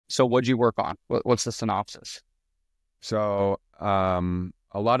So what'd you work on? What's the synopsis? So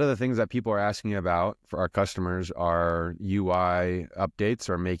a lot of the things that people are asking about for our customers are UI updates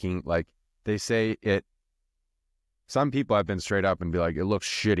or making, like, they say it, some people have been straight up and be like, it looks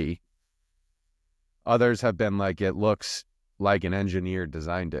shitty. Others have been like, it looks like an engineer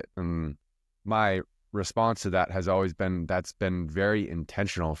designed it. And my response to that has always been, that's been very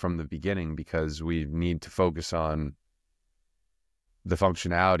intentional from the beginning, because we need to focus on the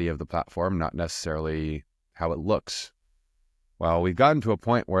functionality of the platform, not necessarily how it looks. Well, we've gotten to a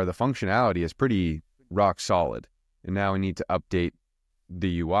point where the functionality is pretty rock solid, and now we need to update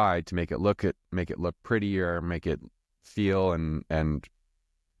the UI to make it look prettier, make it feel and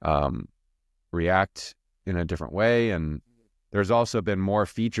react in a different way. And there's also been more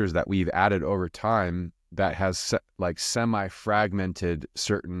features that we've added over time that has like semi-fragmented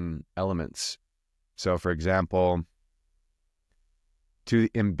certain elements. So, for example, to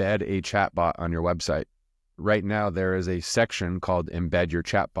embed a chatbot on your website, right now there is a section called Embed Your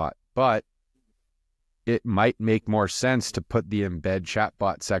Chatbot, but it might make more sense to put the Embed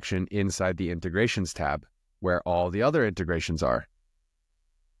Chatbot section inside the Integrations tab where all the other integrations are.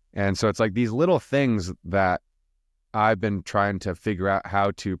 And so it's like these little things that I've been trying to figure out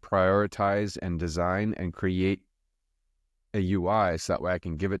how to prioritize and design and create a UI so that way I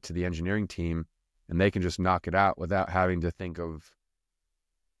can give it to the engineering team and they can just knock it out without having to think of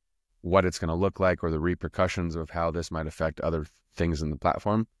what it's going to look like or the repercussions of how this might affect other things in the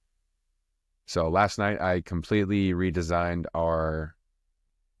platform. So last night I completely redesigned our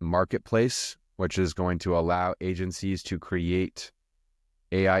marketplace, which is going to allow agencies to create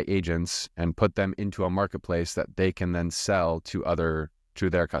AI agents and put them into a marketplace that they can then sell to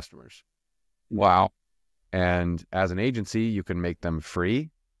their customers. Wow. And as an agency, you can make them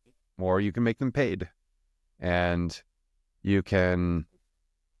free or you can make them paid. And you can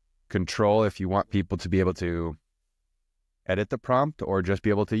control if you want people to be able to edit the prompt or just be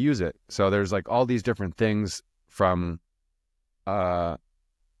able to use it. So there's like all these different things from a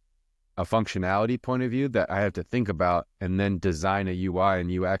functionality point of view that I have to think about and then design a UI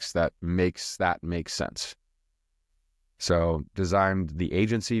and UX that makes sense. So designed the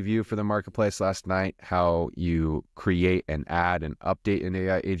agency view for the marketplace last night, how you create and add and update an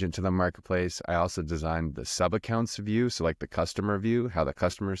AI agent to the marketplace. I also designed the sub-accounts view, so like the customer view, how the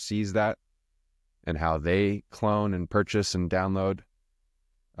customer sees that and how they clone and purchase and download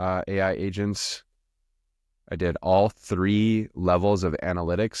AI agents. I did all 3 levels of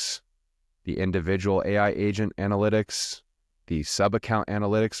analytics, the individual AI agent analytics, the sub-account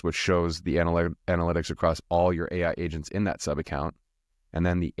analytics, which shows the analytics across all your AI agents in that sub-account, and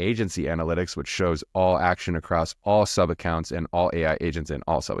then the agency analytics, which shows all action across all sub-accounts and all AI agents in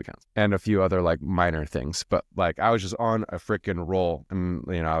all sub-accounts, and a few other like minor things. But like I was just on a freaking roll, and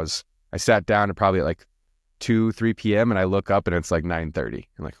I sat down at probably at like 2-3 p.m. and I look up and it's like 9:30.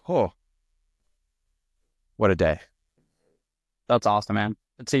 I'm like, oh, what a day. That's awesome, man.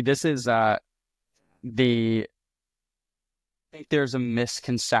 Let's see, this is I think there's a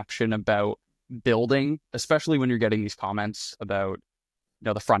misconception about building, especially when you're getting these comments about,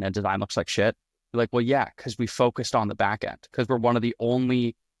 the front end design looks like shit. You're like, well, yeah, because we focused on the back end, because we're one of the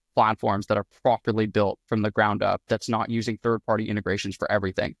only platforms that are properly built from the ground up that's not using third-party integrations for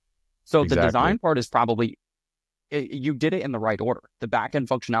everything. So Exactly. The design part is probably, you did it in the right order. The back end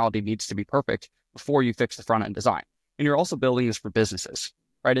functionality needs to be perfect before you fix the front end design. And you're also building this for businesses,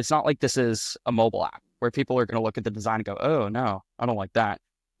 right? It's not like this is a mobile app where people are going to look at the design and go, oh, no, I don't like that.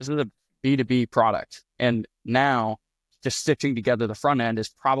 This is a B2B product. And now just stitching together the front end is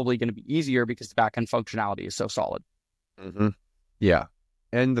probably going to be easier because the back end functionality is so solid. Mm-hmm. Yeah.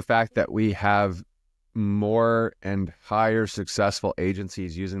 And the fact that we have more and higher successful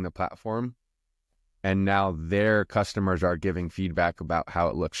agencies using the platform, and now their customers are giving feedback about how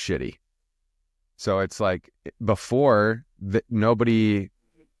it looks shitty. So it's like before nobody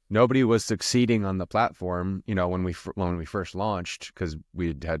was succeeding on the platform, when we first launched, because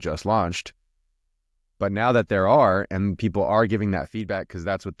we had just launched. But now that there are, and people are giving that feedback because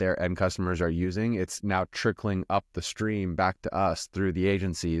that's what their end customers are using, it's now trickling up the stream back to us through the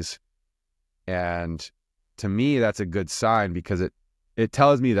agencies. And to me, that's a good sign, because it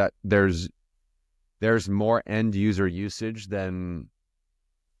tells me that there's more end user usage than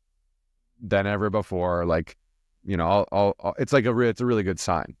ever before. Like, it's like it's a really good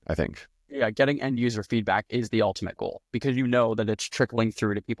sign, I think. Yeah, getting end user feedback is the ultimate goal, because you know that it's trickling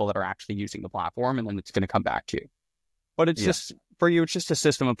through to people that are actually using the platform, and then it's going to come back to you. But it's just, for you, it's just a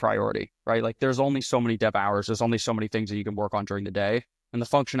system of priority, right? Like there's only so many dev hours, there's only so many things that you can work on during the day, and the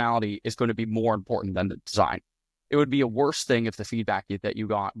functionality is going to be more important than the design. It would be a worse thing if the feedback that you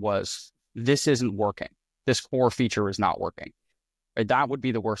got was, this isn't working. This core feature is not working. Right? That would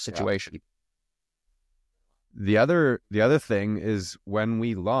be the worst situation. Yeah. The other thing is when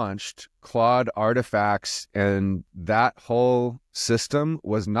we launched, Claude artifacts and that whole system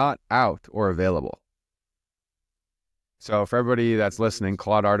was not out or available. So for everybody that's listening,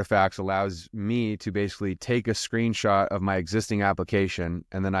 Claude Artifacts allows me to basically take a screenshot of my existing application,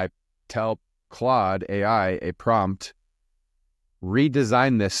 and then I tell Claude AI a prompt,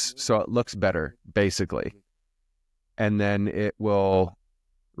 redesign this so it looks better, basically. And then it will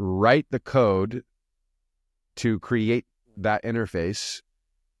write the code to create that interface,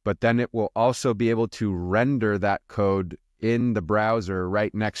 but then it will also be able to render that code in the browser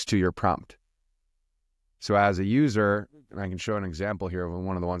right next to your prompt. So as a user, and I can show an example here of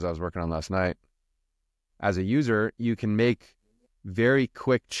one of the ones I was working on last night. As a user, you can make very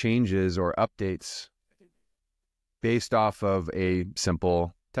quick changes or updates based off of a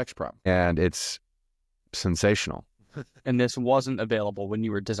simple text prompt. And it's sensational. And this wasn't available when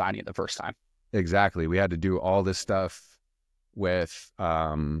you were designing it the first time. Exactly. We had to do all this stuff with,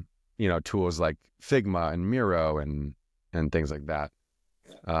 tools like Figma and Miro and things like that.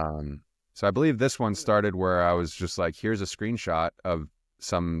 So I believe this one started where I was just like, here's a screenshot of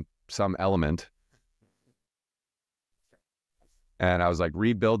some element. And I was like,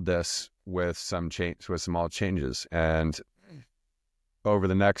 rebuild this with some small changes. And over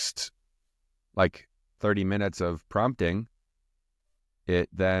the next 30 minutes of prompting, it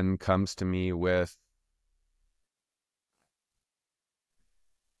then comes to me with,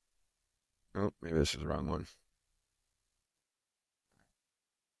 oh, maybe this is the wrong one.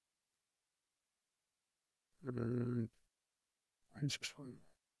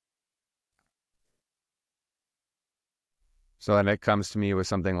 So then it comes to me with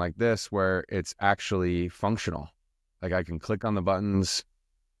something like this, where it's actually functional. Like I can click on the buttons,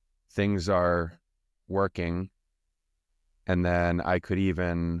 things are working, and then I could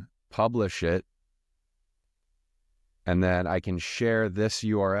even publish it. And then I can share this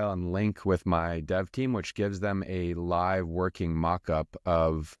URL and link with my dev team, which gives them a live working mock-up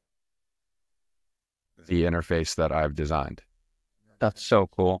of the interface that I've designed. That's so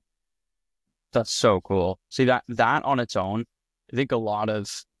cool. That's so cool. See, that on its own, I think a lot of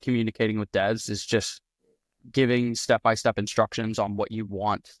communicating with devs is just giving step-by-step instructions on what you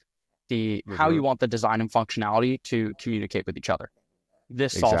want, how you want the design and functionality to communicate with each other.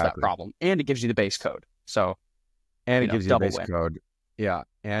 This solves that problem, and it gives you the base code. So, and it gives you the base code. Yeah,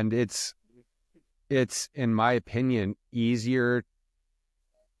 and it's in my opinion easier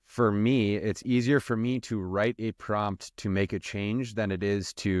for me. It's easier for me to write a prompt to make a change than it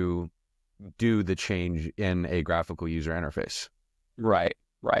is to do the change in a graphical user interface. Right.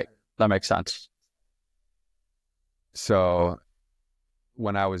 That makes sense. So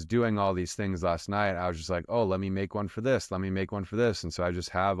when I was doing all these things last night, I was just like, oh, let me make one for this. Let me make one for this. And so I just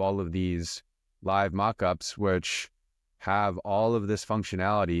have all of these live mockups, which have all of this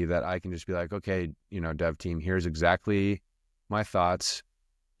functionality that I can just be like, okay, dev team, here's exactly my thoughts.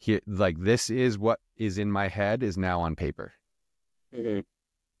 Here, this is what is in my head is now on paper. Mm-hmm.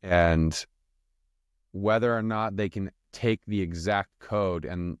 And whether or not they can take the exact code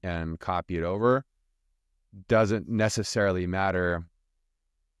and copy it over doesn't necessarily matter.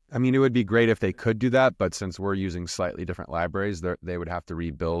 I mean, it would be great if they could do that, but since we're using slightly different libraries, they would have to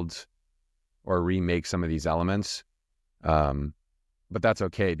rebuild or remake some of these elements. But that's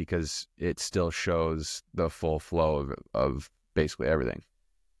okay because it still shows the full flow of basically everything.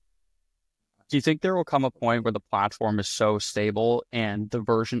 Do you think there will come a point where the platform is so stable and the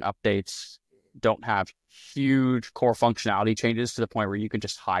version updates don't have huge core functionality changes to the point where you can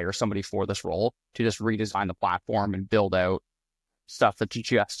just hire somebody for this role to just redesign the platform and build out stuff that's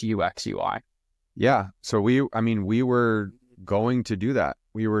just UX, UI? Yeah. So we were going to do that.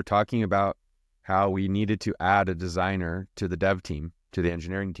 We were talking about how we needed to add a designer to the dev team, to the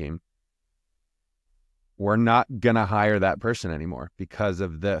engineering team. We're not going to hire that person anymore because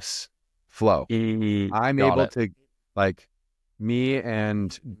of this flow. I'm able to, me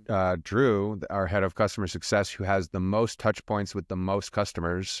and Drew, our head of customer success, who has the most touch points with the most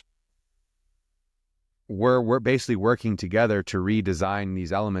customers, we're basically working together to redesign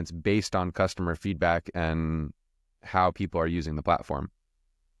these elements based on customer feedback and how people are using the platform.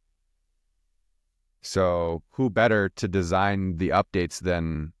 So who better to design the updates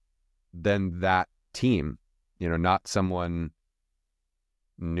than that team? Not someone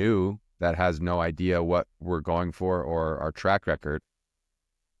new that has no idea what we're going for or our track record.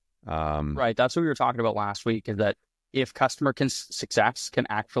 Right. That's what we were talking about last week, is that if customer success can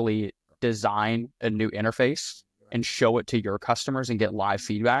actually design a new interface and show it to your customers and get live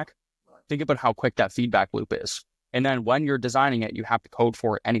feedback, think about how quick that feedback loop is. And then when you're designing it, you have to code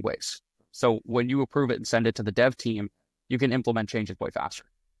for it anyways. So when you approve it and send it to the dev team, you can implement changes way faster.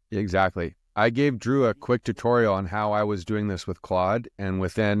 Exactly. I gave Drew a quick tutorial on how I was doing this with Claude, and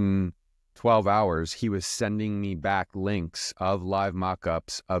within 12 hours, he was sending me back links of live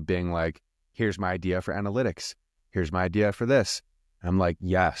mockups of being like, here's my idea for analytics. Here's my idea for this. I'm like,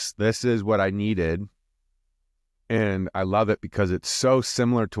 yes, this is what I needed. And I love it because it's so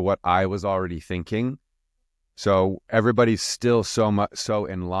similar to what I was already thinking. So everybody's still so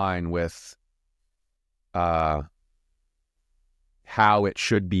in line with how it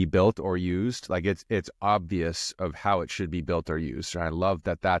should be built or used. Like it's obvious of how it should be built or used. And I love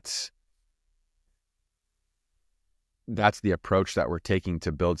that that's the approach that we're taking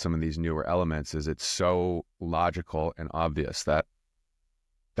to build some of these newer elements. Is it's so logical and obvious that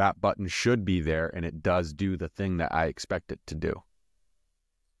that button should be there and it does do the thing that I expect it to do.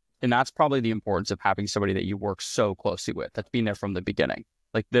 And that's probably the importance of having somebody that you work so closely with, that's been there from the beginning.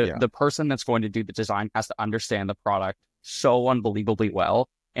 Like the person that's going to do the design has to understand the product so unbelievably well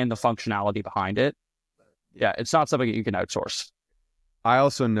and the functionality behind it. Yeah, it's not something that you can outsource. I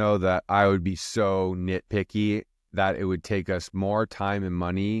also know that I would be so nitpicky that it would take us more time and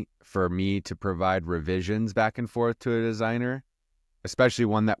money for me to provide revisions back and forth to a designer, especially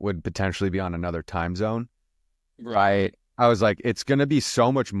one that would potentially be on another time zone. Right. I was like, it's going to be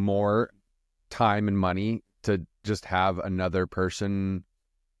so much more time and money to just have another person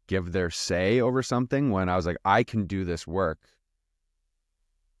give their say over something, when I was like, I can do this work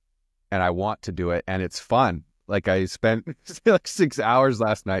and I want to do it and it's fun. Like I spent like 6 hours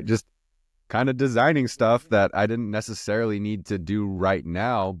last night just kind of designing stuff that I didn't necessarily need to do right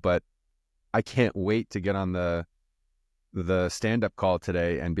now, but I can't wait to get on the stand-up call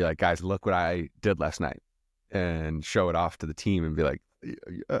today and be like, guys, look what I did last night, and show it off to the team and be like,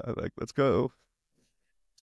 yeah, like, let's go.